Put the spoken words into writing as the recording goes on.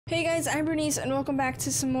Hey guys, I'm Berenice and welcome back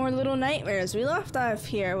to some more Little Nightmares. We left off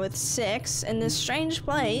here with 6 in this strange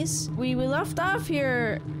place. We left off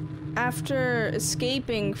here after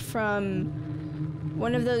escaping from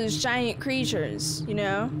one of those giant creatures, you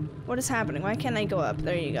know? What is happening? Why can't I go up?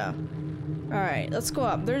 There you go. Alright, let's go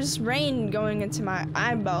up. There's rain going into my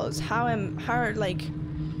eyeballs. How does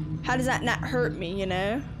that not hurt me, you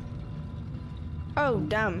know? Oh,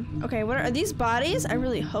 damn. Okay, what are these bodies? I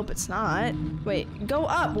really hope it's not. Wait, go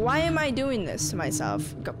up. Why am I doing this to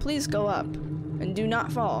myself? Please go up and do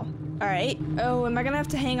not fall. All right. Oh, am I gonna have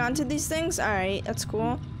to hang on to these things? All right, that's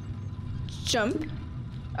cool. Jump.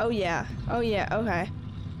 Oh, yeah. Oh, yeah. Okay.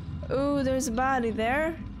 Ooh, there's a body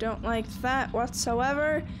there. Don't like that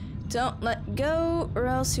whatsoever. Don't let go or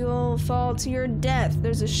else you'll fall to your death.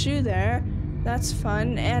 There's a shoe there. That's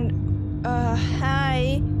fun. And,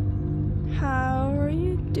 hi. How are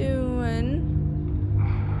you doing?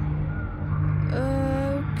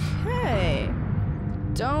 Okay.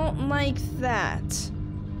 Don't like that.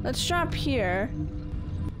 Let's drop here.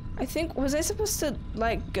 I think, was I supposed to,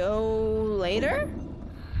 like, go later?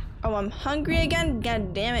 Oh, I'm hungry again?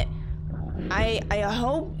 God damn it. I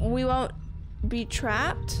hope we won't be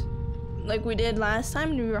trapped like we did last time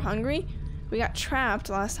when we were hungry. We got trapped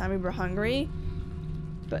last time we were hungry.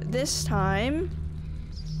 But this time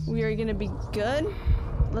we are gonna be good.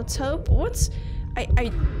 Let's hope. Ooh,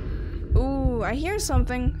 I hear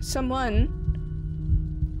something.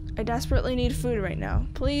 Someone. I desperately need food right now.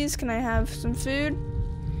 Please, can I have some food?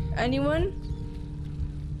 Anyone?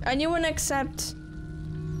 Anyone except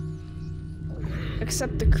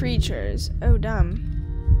the creatures. Oh,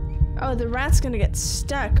 damn. Oh, the rat's gonna get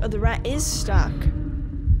stuck. Oh, the rat is stuck.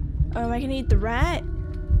 Oh, I can eat the rat?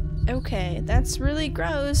 Okay, that's really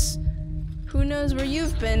gross. Who knows where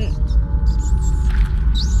you've been?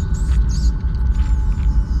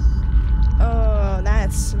 Oh,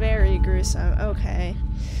 that's very gruesome. Okay.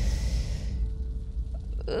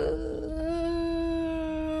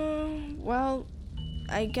 Well,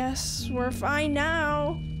 I guess we're fine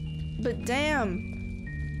now. But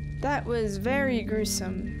damn, that was very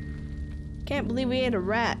gruesome. Can't believe we ate a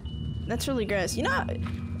rat. That's really gross. You know,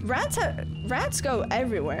 rats go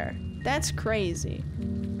everywhere. That's crazy.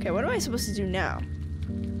 Okay, what am I supposed to do now?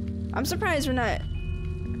 I'm surprised we're not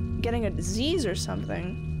getting a disease or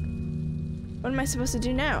something. What am I supposed to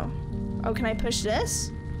do now? Oh, can I push this?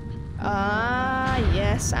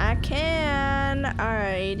 Yes, I can.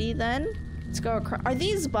 Alrighty then. Let's go across. Are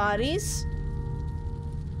these bodies?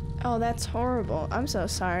 Oh, that's horrible. I'm so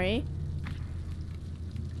sorry.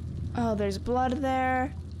 Oh, there's blood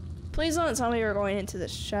there. Please don't tell me we're going into the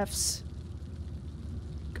chef's.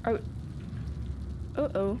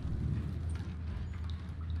 Uh-oh.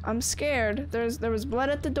 I'm scared. There was blood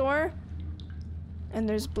at the door. And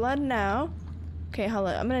there's blood now. Okay, hold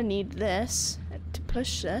on. I'm gonna need this to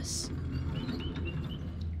push this.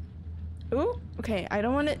 Ooh, okay. I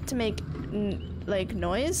don't want it to make, like,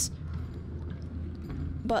 noise.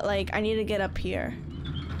 But, like, I need to get up here.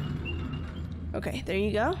 Okay, there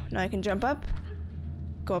you go. Now I can jump up.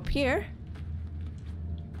 Go up here.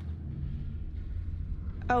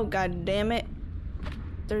 Oh, god damn it.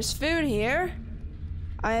 There's food here.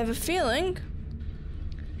 I have a feeling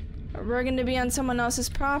we're going to be on someone else's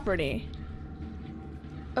property.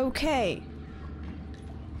 Okay.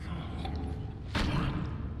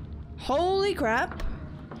 Holy crap.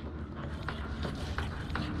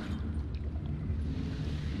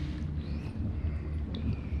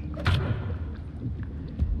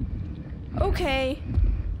 Okay.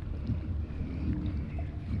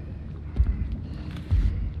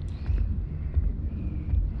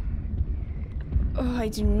 Oh, I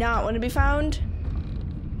do not want to be found.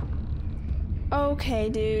 Okay,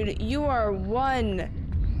 dude, you are one.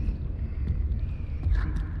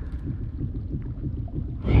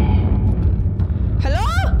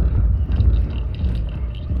 Hello?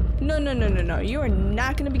 No, no, no, no, no. You are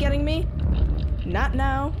not going to be getting me. Not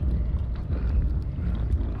now.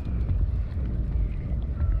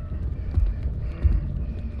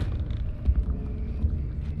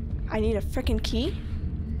 I need a frickin' key.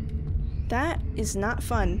 That is not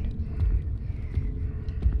fun.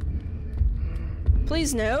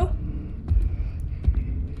 Please no.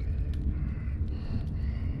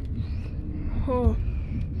 Oh.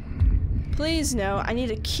 Please no. I need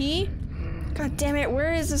a key. God damn it,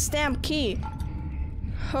 where is this damn key?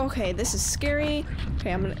 Okay, this is scary.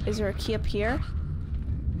 Okay, is there a key up here?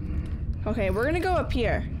 Okay, we're gonna go up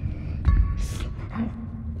here.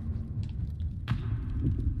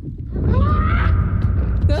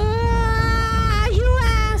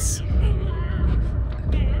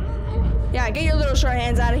 Yeah, get your little short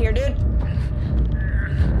hands out of here, dude.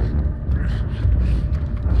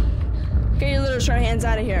 push our hands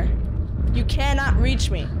out of here. You cannot reach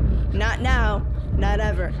me. Not now. Not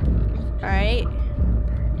ever. Alright?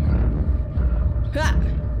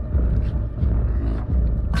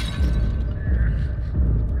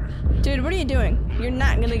 Dude, what are you doing? You're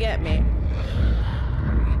not gonna get me.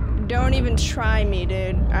 Don't even try me,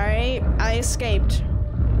 dude. Alright? I escaped.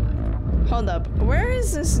 Hold up. Where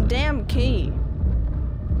is this damn key?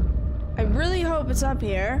 I really hope it's up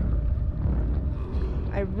here.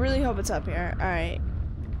 I really hope it's up here. Alright.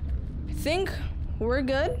 I think we're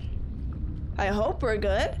good. I hope we're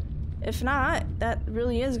good. If not, that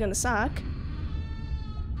really is gonna suck.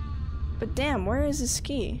 But damn, where is this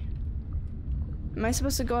key? Am I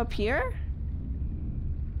supposed to go up here?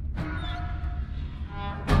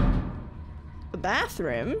 The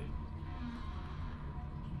bathroom?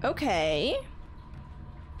 Okay.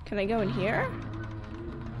 Can I go in here?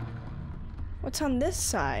 What's on this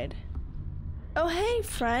side? Oh, hey,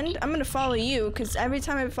 friend. I'm gonna follow you, because every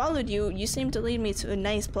time I followed you, you seem to lead me to a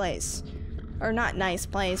nice place. Or not nice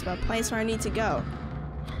place, but a place where I need to go.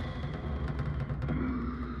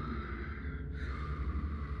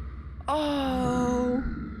 Oh.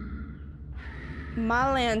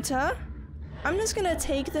 Malanta. I'm just gonna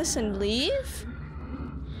take this and leave.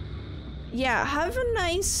 Yeah, have a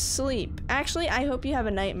nice sleep. Actually, I hope you have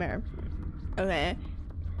a nightmare. Okay.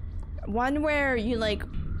 One where you like...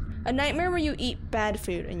 A nightmare where you eat bad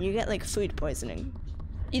food and you get like food poisoning.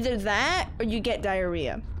 Either that or you get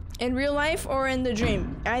diarrhea. In real life or in the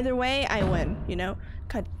dream. Either way, I win, you know?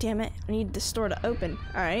 God damn it, I need this door to open.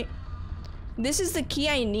 Alright. This is the key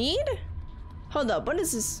I need? Hold up, what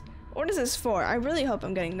is this? What is this for? I really hope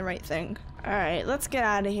I'm getting the right thing. Alright, let's get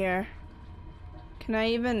out of here. Can I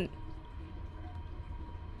even...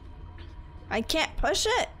 I can't push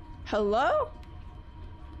it? Hello?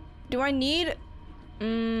 Do I need...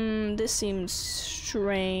 this seems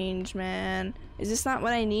strange, man. Is this not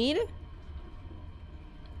what I need?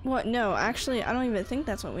 What? No, actually, I don't even think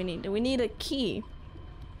that's what we need. Do we need a key?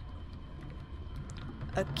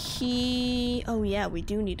 A key... Oh, yeah, we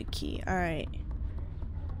do need a key. Alright.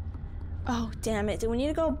 Oh, damn it. Do we need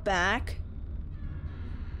to go back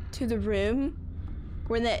to the room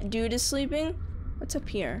where that dude is sleeping? What's up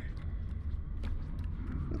here?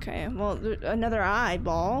 Okay, well, another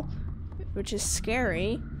eyeball, which is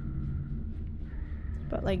scary.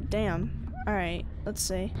 But, like, damn. Alright, let's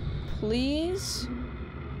see. Please...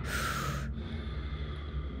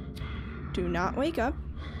 Do not wake up.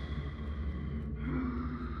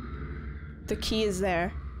 The key is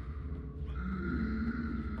there.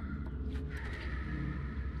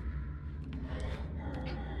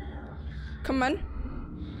 Come on.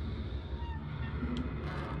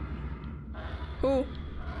 Who?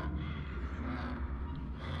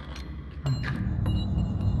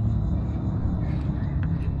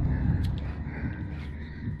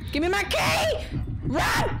 Give me my key!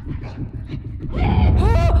 Run!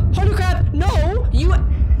 Oh, holy crap! No! You...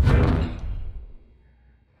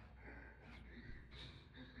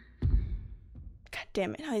 God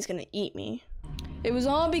damn it, how he's gonna eat me. It was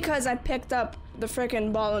all because I picked up the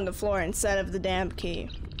frickin' ball on the floor instead of the damn key.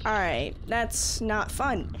 Alright, that's not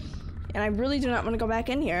fun. And I really do not want to go back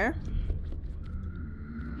in here.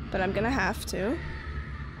 But I'm gonna have to.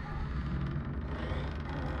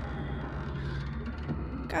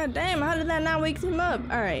 God damn, how did that not wake him up?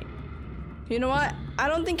 Alright. You know what? I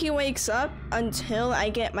don't think he wakes up until I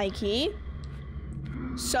get my key.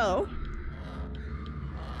 So.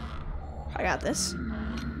 I got this.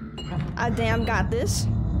 I damn got this.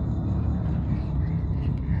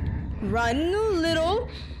 Run, little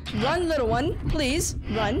one, please,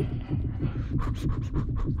 run.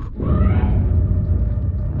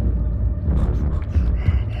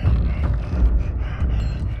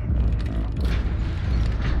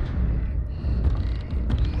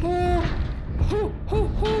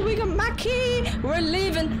 We got my key. We're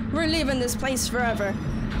leaving this place forever.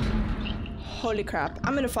 Holy crap,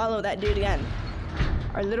 I'm gonna follow that dude again.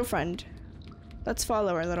 Our little friend. Let's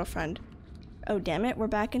follow our little friend. Oh, damn it, we're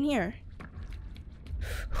back in here.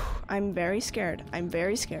 I'm very scared. I'm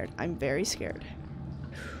very scared. I'm very scared.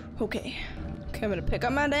 Okay. Okay, I'm gonna pick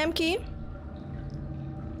up my damn key.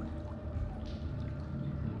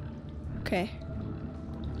 Okay.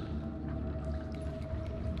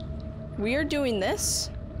 We are doing this.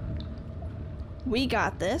 We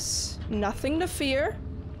got this. Nothing to fear.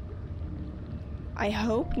 I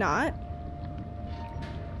hope not.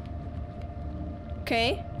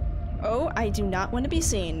 Okay. Oh, I do not want to be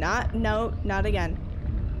seen. No, not again.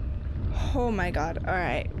 Oh my god.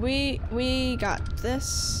 Alright. We got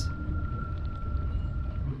this.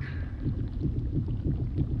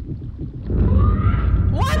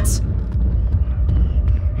 What?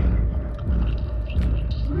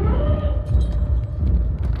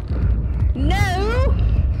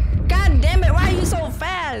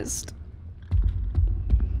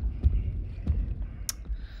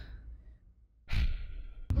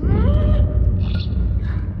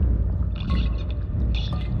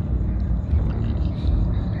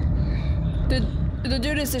 The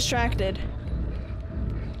dude is distracted.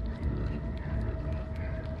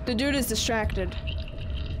 The dude is distracted.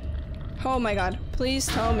 Oh my god. Please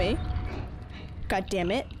tell me. God damn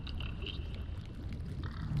it.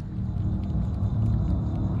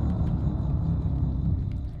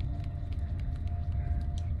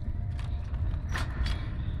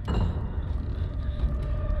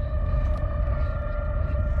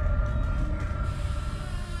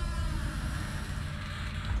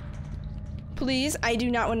 Please, I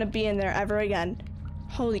do not want to be in there ever again.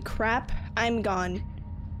 Holy crap, I'm gone.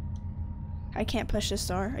 I can't push this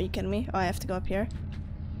door. Are you kidding me? Oh, I have to go up here.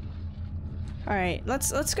 All right,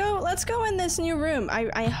 let's go in this new room.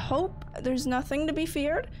 I hope there's nothing to be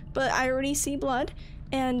feared, but I already see blood.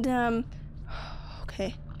 And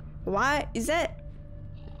okay, why is that?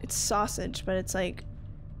 It's sausage, but it's like,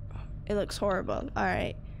 it looks horrible. All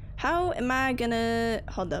right, how am I gonna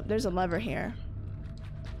hold up? There's a lever here.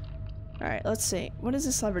 All right, let's see. What does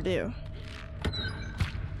this lever do?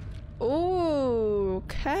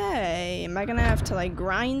 Okay. Am I gonna have to like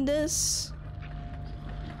grind this?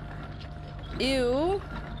 Ew.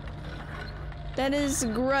 That is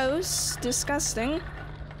gross. Disgusting.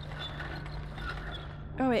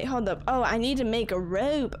 Oh wait, hold up. Oh, I need to make a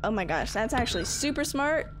rope. Oh my gosh, that's actually super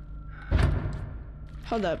smart.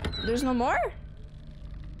 Hold up. There's no more?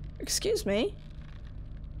 Excuse me.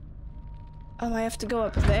 Oh, I have to go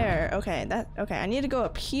up there. Okay, okay, I need to go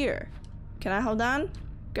up here. Can I hold on?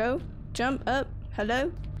 Go. Jump up.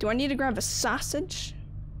 Hello? Do I need to grab a sausage?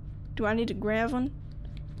 Do I need to grab one?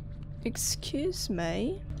 Excuse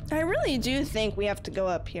me. I really do think we have to go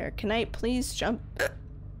up here. Can I please jump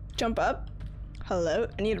up? Hello?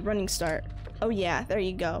 I need a running start. Oh yeah, there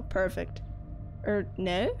you go. Perfect.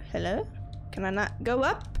 No? Hello? Can I not go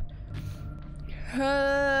up?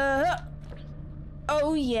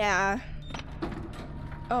 Oh yeah.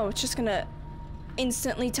 Oh, it's just gonna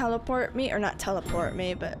instantly teleport me, or not teleport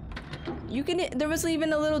me, but you can, there was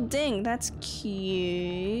even a little ding. That's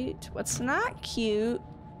cute. What's not cute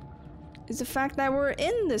is the fact that we're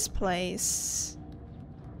in this place.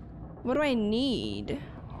 What do I need?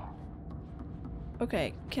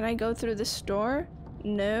 Okay, can I go through this door?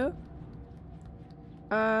 No.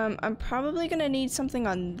 I'm probably gonna need something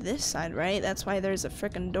on this side, right? That's why there's a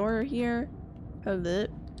frickin' door here. Hold it.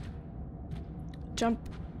 Jump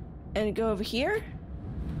and go over here.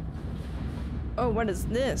 Oh, what is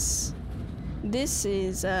this? This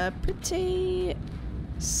is pretty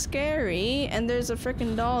scary, and there's a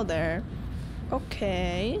freaking doll there.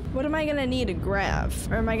 Okay, what am I gonna need to grab?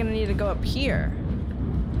 Or am I gonna need to go up here?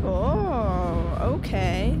 Oh,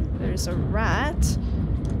 okay. There's a rat.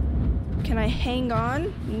 Can I hang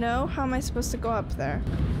on? No, how am I supposed to go up there?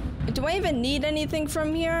 Do I even need anything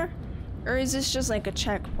from here? Or is this just like a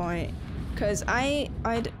checkpoint? Cause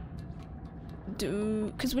I'd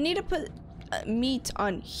do, cause we need to put meat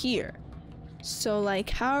on here. So like,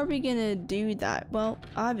 how are we gonna do that? Well,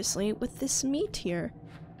 obviously with this meat here.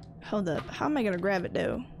 Hold up, how am I gonna grab it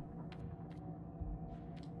though?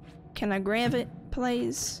 Can I grab it,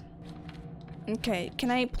 please? Okay, can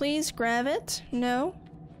I please grab it? No?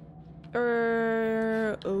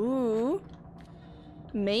 Ooh.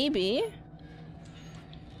 Maybe.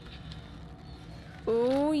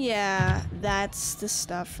 Oh yeah, that's the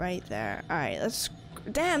stuff right there. Alright, let's,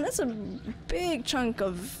 damn, that's a big chunk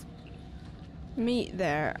of meat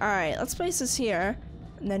there. Alright, let's place this here.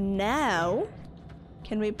 And then now,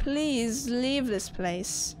 can we please leave this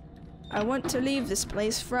place? I want to leave this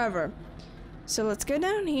place forever. So let's go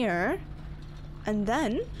down here. And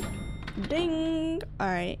then, ding!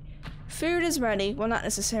 Alright, food is ready. Well, not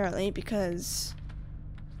necessarily, because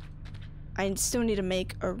I still need to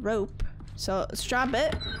make a rope. So let's drop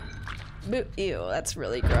it. Boo, ew, that's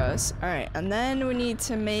really gross. Alright, and then we need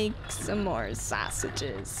to make some more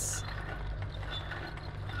sausages.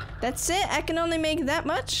 That's it? I can only make that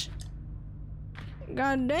much?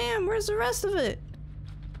 God damn, where's the rest of it?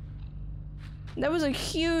 That was a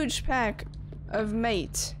huge pack of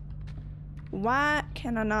meat. Why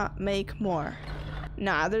can I not make more?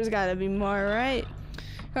 Nah, there's gotta be more, right?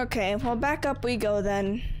 Okay, well, back up we go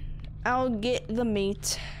then. I'll get the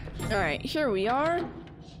meat. Alright, here we are.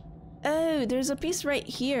 Oh, there's a piece right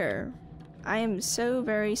here. I am so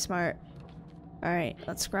very smart. Alright,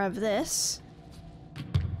 let's grab this.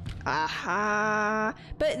 Aha!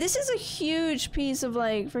 But this is a huge piece of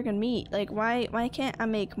like freaking meat. Like, why can't I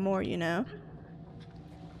make more, you know?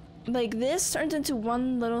 Like, this turns into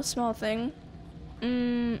one little small thing.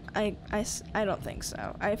 I don't think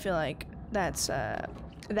so. I feel like that's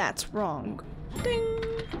wrong. Ding!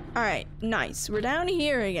 Alright, nice. We're down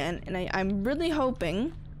here again, and I'm really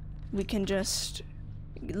hoping we can just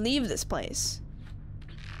leave this place.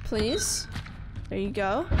 please. There you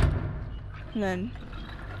go. And then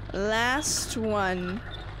last one.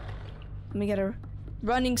 Let me get a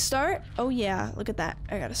running start. Oh yeah, look at that.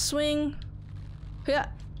 I got a swing. Yeah.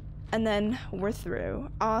 And then we're through.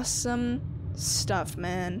 Awesome stuff,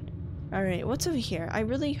 man. All right, what's over here? I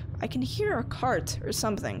can hear a cart or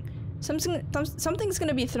something. Something's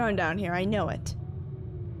gonna be thrown down here. I know it.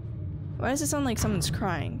 Why does it sound like someone's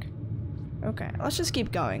crying? Okay, let's just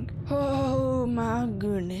keep going. Oh my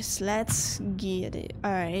goodness, let's get it.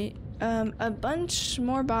 All right, a bunch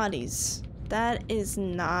more bodies. That is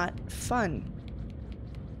not fun.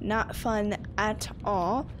 Not fun at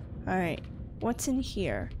all. All right, what's in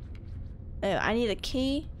here? Oh, I need a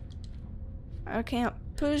key. I can't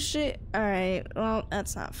push it. All right, well,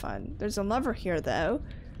 that's not fun. There's a lever here, though.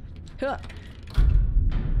 Huh.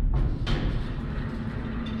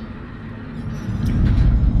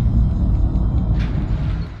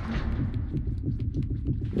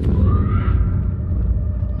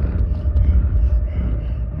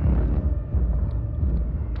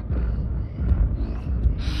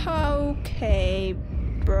 Okay,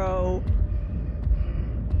 bro.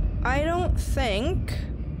 I don't think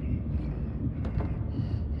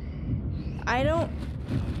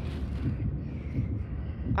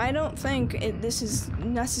this is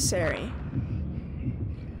necessary.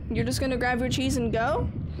 You're just gonna grab your cheese and go?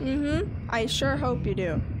 Mm-hmm. I sure hope you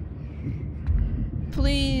do.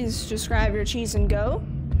 Please just grab your cheese and go.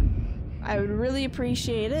 I would really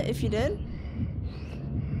appreciate it if you did.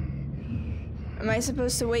 Am I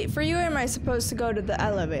supposed to wait for you, or am I supposed to go to the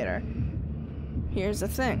elevator? Here's the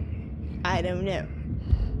thing. I don't know.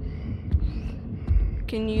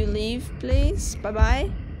 Can you leave, please?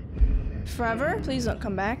 Bye-bye. Forever? Please don't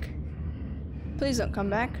come back. Please don't come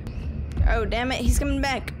back. Oh, damn it. He's coming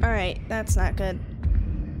back. All right. That's not good.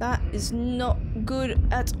 That is not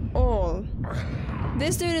good at all.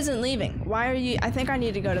 This dude isn't leaving. Why are you? I think I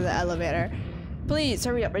need to go to the elevator. Please,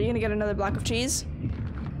 hurry up. Are you going to get another block of cheese?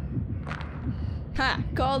 Ha!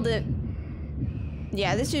 Called it.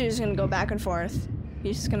 Yeah, this dude is going to go back and forth.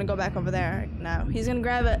 He's just going to go back over there now. He's going to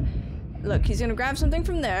grab it. Look, he's going to grab something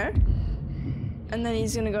from there. And then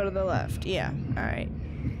he's going to go to the left. Yeah. All right.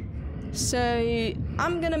 So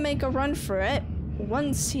I'm going to make a run for it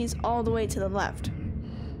once he's all the way to the left.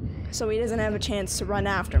 So he doesn't have a chance to run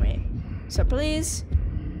after me. So please.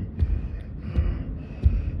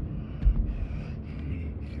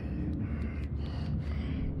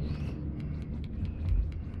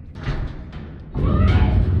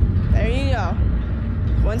 There you go.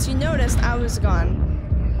 Once you noticed, I was gone.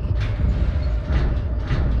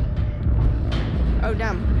 Oh,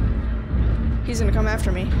 damn. He's gonna come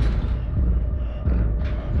after me.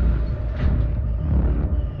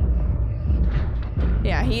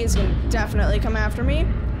 Yeah, he is gonna definitely come after me.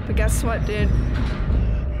 But guess what, dude?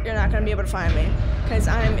 You're not gonna be able to find me. Because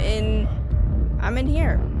I'm in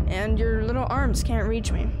here. And your little arms can't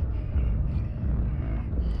reach me.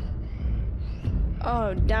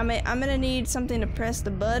 Oh, damn it. I'm gonna need something to press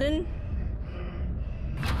the button.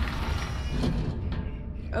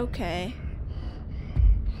 Okay.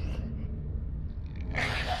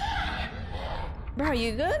 Bro,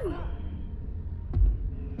 you good?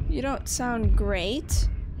 You don't sound great.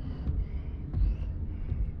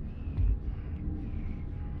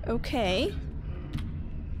 Okay.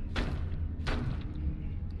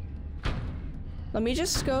 Let me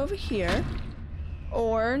just go over here.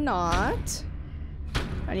 Or not.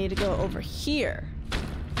 I need to go over here.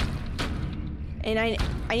 And I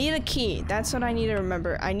need a key. That's what I need to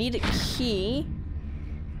remember. I need a key.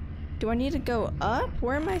 Do I need to go up?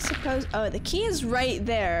 Where am I supposed? Oh, the key is right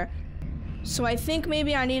there. So I think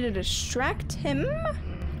maybe I need to distract him.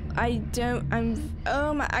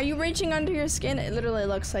 Oh my, are you reaching under your skin? It literally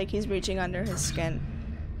looks like he's reaching under his skin.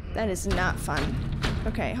 That is not fun.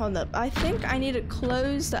 Okay, hold up. I think I need to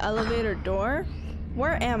close the elevator door.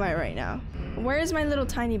 Where am I right now? Where is my little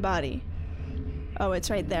tiny body? Oh, it's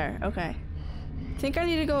right there. Okay. I think I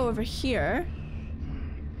need to go over here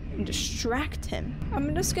and distract him.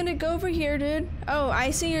 I'm just gonna go over here, dude. Oh,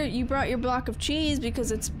 I see you brought your block of cheese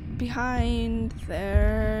because it's behind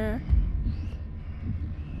there.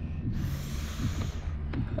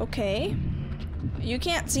 Okay. You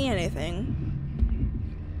can't see anything.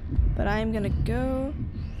 But I'm gonna go.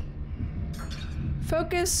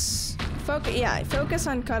 Focus, yeah, focus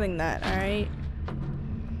on cutting that, alright?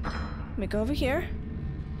 Let me go over here.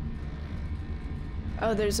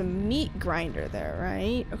 Oh, there's a meat grinder there,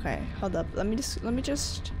 right? Okay, hold up. I'm gonna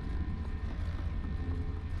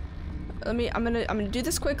do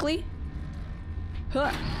this quickly.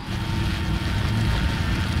 Huh.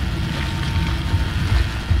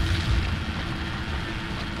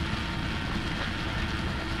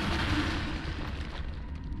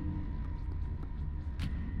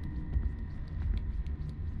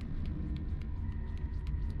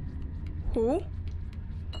 Who?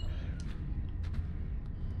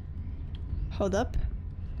 Hold up.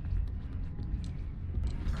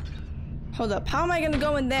 Hold up. How am I gonna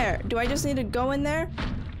go in there? Do I just need to go in there?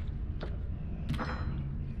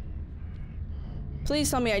 Please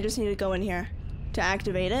tell me I just need to go in here to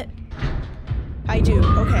activate it. I do.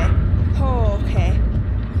 Okay. Oh, okay.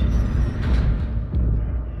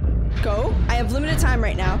 Go. I have limited time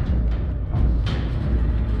right now.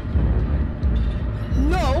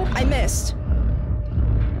 No, I missed.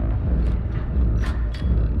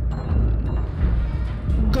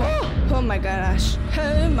 Go. Oh my gosh.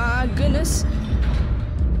 Oh my goodness.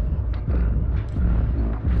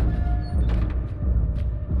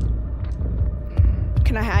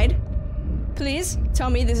 Can I hide? Please tell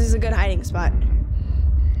me this is a good hiding spot.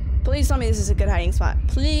 Please tell me this is a good hiding spot.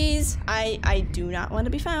 Please. I do not want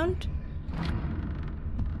to be found.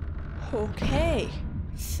 Okay.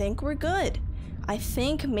 Think we're good. I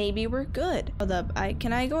think maybe we're good. Hold up.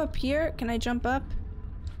 Can I go up here? Can I jump up?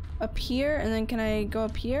 Up here? And then can I go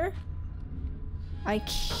up here? I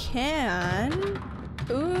can.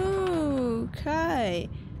 Ooh, okay.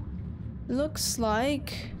 Looks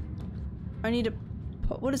like I need to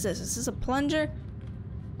put, what is this? Is this a plunger?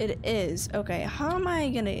 It is. Okay, how am I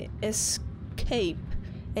gonna escape?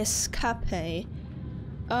 Escape.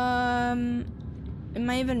 Am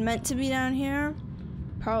I even meant to be down here?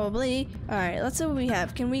 Probably. Alright, let's see what we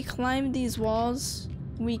have. Can we climb these walls?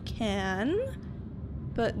 We can.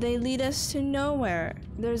 But they lead us to nowhere.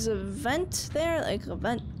 There's a vent there, like a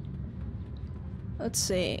vent. Let's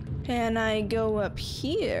see. Can I go up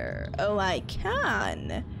here? Oh, I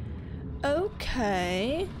can.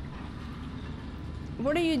 Okay.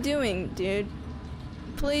 What are you doing, dude?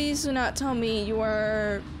 Please do not tell me you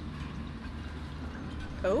are...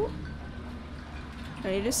 Oh?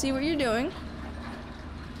 I need to see what you're doing.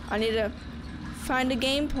 I need to find a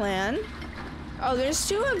game plan. Oh, there's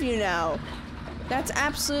two of you now. That's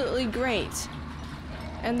absolutely great.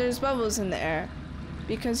 And there's bubbles in the air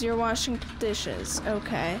because you're washing dishes.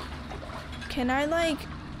 Okay. Can I, like,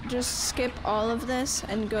 just skip all of this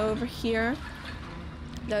and go over here?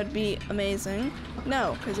 That would be amazing.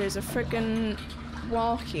 No, because there's a frickin'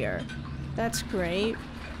 wall here. That's great.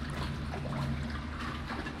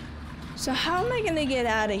 So how am I gonna get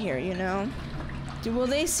out of here, you know? Will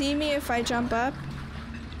they see me if I jump up?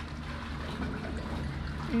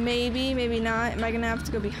 Maybe, maybe not. Am I gonna have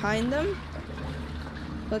to go behind them?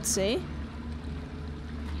 Let's see.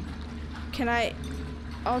 Can I?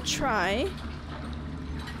 I'll try.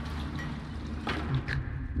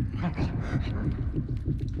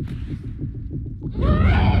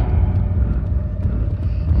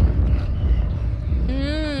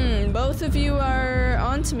 Both of you are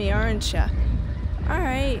onto me, aren't ya?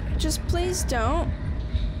 Alright, just please don't.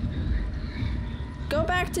 Go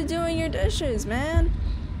back to doing your dishes, man.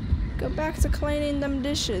 Go back to cleaning them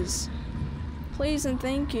dishes. Please and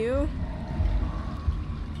thank you.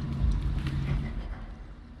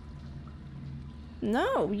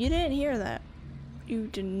 No, you didn't hear that. You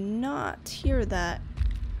did not hear that.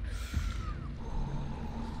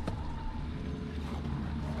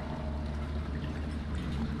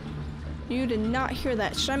 You did not hear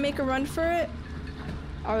that. Should I make a run for it?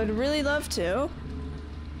 I would really love to,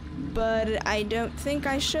 but I don't think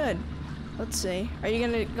I should. Let's see. Are you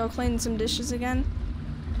gonna go clean some dishes again?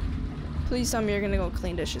 Please tell me you're gonna go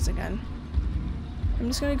clean dishes again. I'm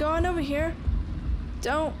just gonna go on over here.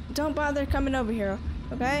 Don't bother coming over here,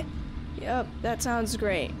 okay? Yep, that sounds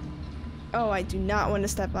great. Oh, I do not want to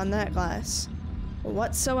step on that glass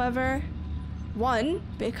whatsoever. One,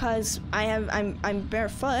 because I'm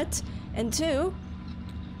barefoot, and two,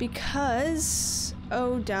 because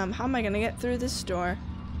oh damn, how am I gonna get through this door?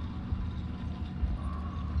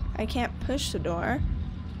 I can't push the door.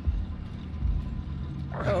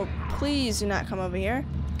 Oh, please do not come over here.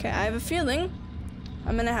 Okay, I have a feeling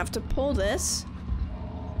I'm gonna have to pull this.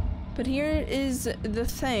 But here is the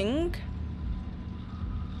thing.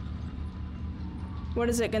 What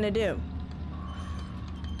is it gonna do?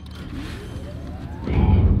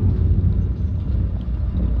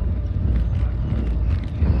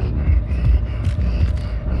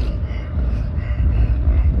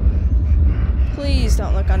 Please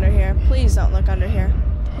don't look under here. Please don't look under here.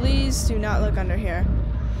 Please do not look under here.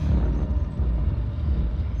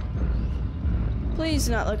 Please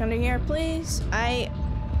do not look under here, please.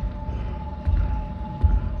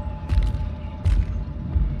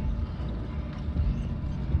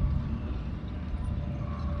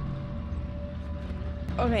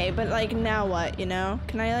 Okay, but like now what, you know?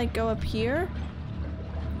 Can I like go up here?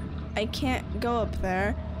 I can't go up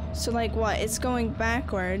there. So like what? It's going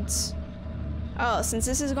backwards. Oh, since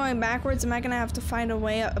this is going backwards, am I gonna have to find a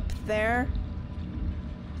way up there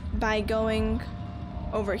by going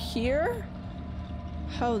over here?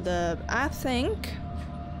 Hold up. I think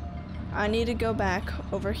I need to go back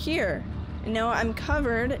over here. No, I'm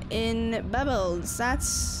covered in bubbles.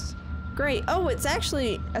 That's great. Oh, it's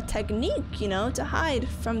actually a technique, you know, to hide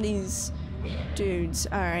from these dudes.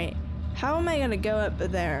 Alright. How am I gonna go up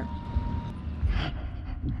there?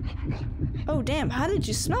 Oh, damn. How did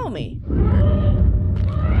you smell me?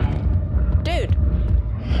 Dude.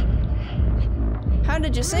 How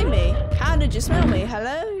did you see me? How did you smell me?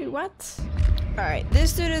 Hello? What? Alright,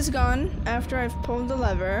 this dude is gone after I've pulled the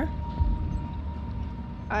lever.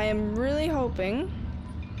 I am really hoping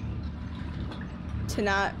to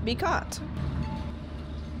not be caught.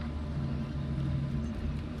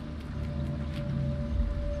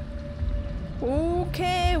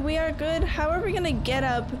 Okay, we are good. How are we gonna get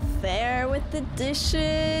up there with the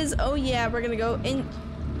dishes? Oh yeah, we're gonna go in.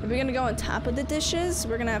 Are we gonna go on top of the dishes?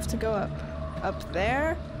 We're gonna have to go up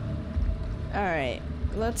there. Alright,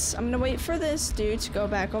 I'm gonna wait for this dude to go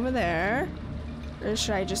back over there. Or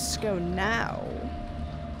should I just go now?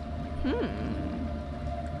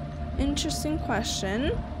 Interesting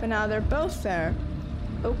question. But now they're both there.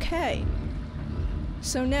 Okay.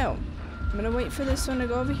 So no. I'm gonna wait for this one to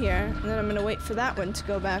go over here, and then I'm gonna wait for that one to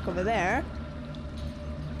go back over there.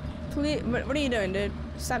 Please, what are you doing, dude?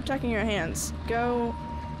 Stop checking your hands. Go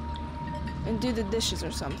and do the dishes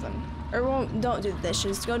or something. Or well, don't do the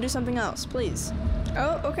dishes. Go do something else, please.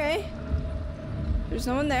 Oh, okay. There's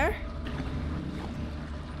no one there.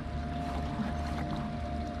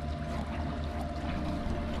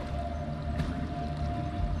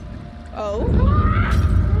 Oh.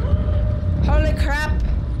 Holy crap.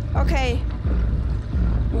 Okay.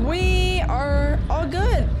 We are all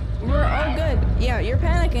good. We're all good. Yeah, you're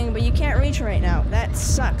panicking, but you can't reach right now. That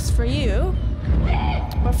sucks for you.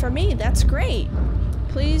 But for me, that's great.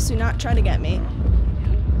 Please do not try to get me.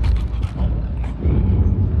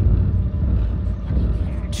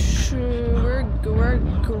 We're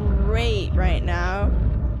great right now.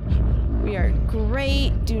 We are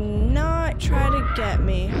great. Do not try to get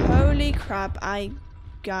me. Holy crap, I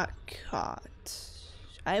got caught.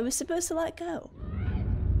 I was supposed to let go.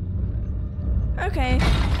 Okay.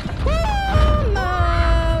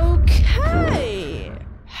 Okay.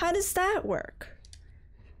 How does that work?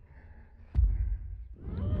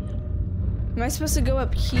 Am I supposed to go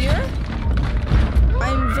up here?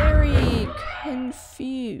 I'm very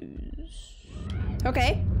confused.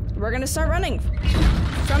 Okay, we're gonna start running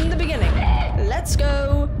from the beginning. Let's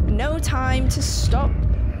go. No time to stop.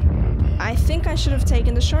 I think I should have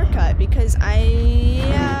taken the shortcut because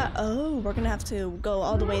oh, we're gonna have to go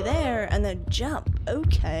all the way there and then jump.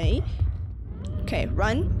 Okay. Okay,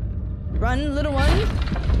 run. Run, little one.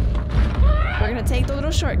 We're gonna take the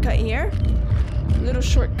little shortcut here. Little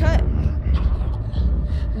shortcut.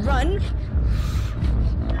 Run.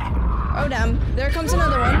 Oh, damn. There comes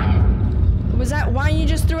another one. Was that wine you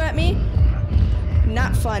just threw at me?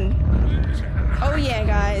 Not fun. Oh yeah,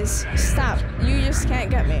 guys, stop. You just can't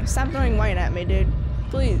get me. Stop throwing wine at me, dude.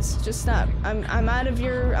 Please, just stop. I'm out of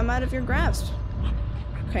your grasp.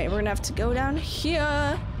 Okay, we're gonna have to go down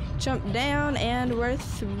here, jump down, and we're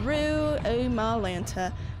through. Oh my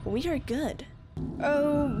Lanta. We are good.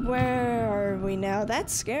 Oh, where are we now?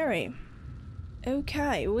 That's scary.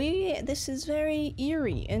 Okay, this is very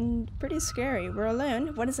eerie and pretty scary. We're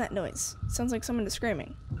alone. What is that noise? Sounds like someone is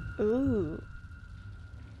screaming. Ooh.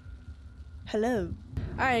 Hello.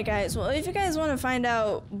 Alright guys, well if you guys want to find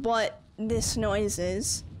out what this noise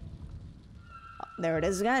is, there it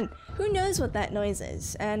is again. Who knows what that noise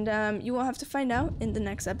is? And you will have to find out in the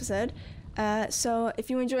next episode. So if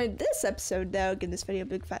you enjoyed this episode though, give this video a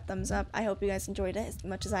big fat thumbs up. I hope you guys enjoyed it as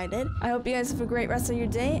much as I did. I hope you guys have a great rest of your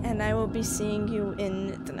day, and I will be seeing you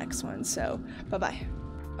in the next one. So bye bye.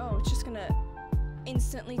 Oh, it's just gonna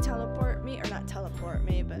instantly teleport me, or not teleport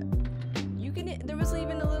me, but you can, there was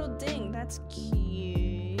even a little ding. That's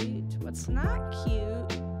cute. What's not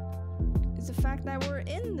cute is the fact that we're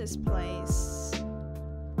in this place.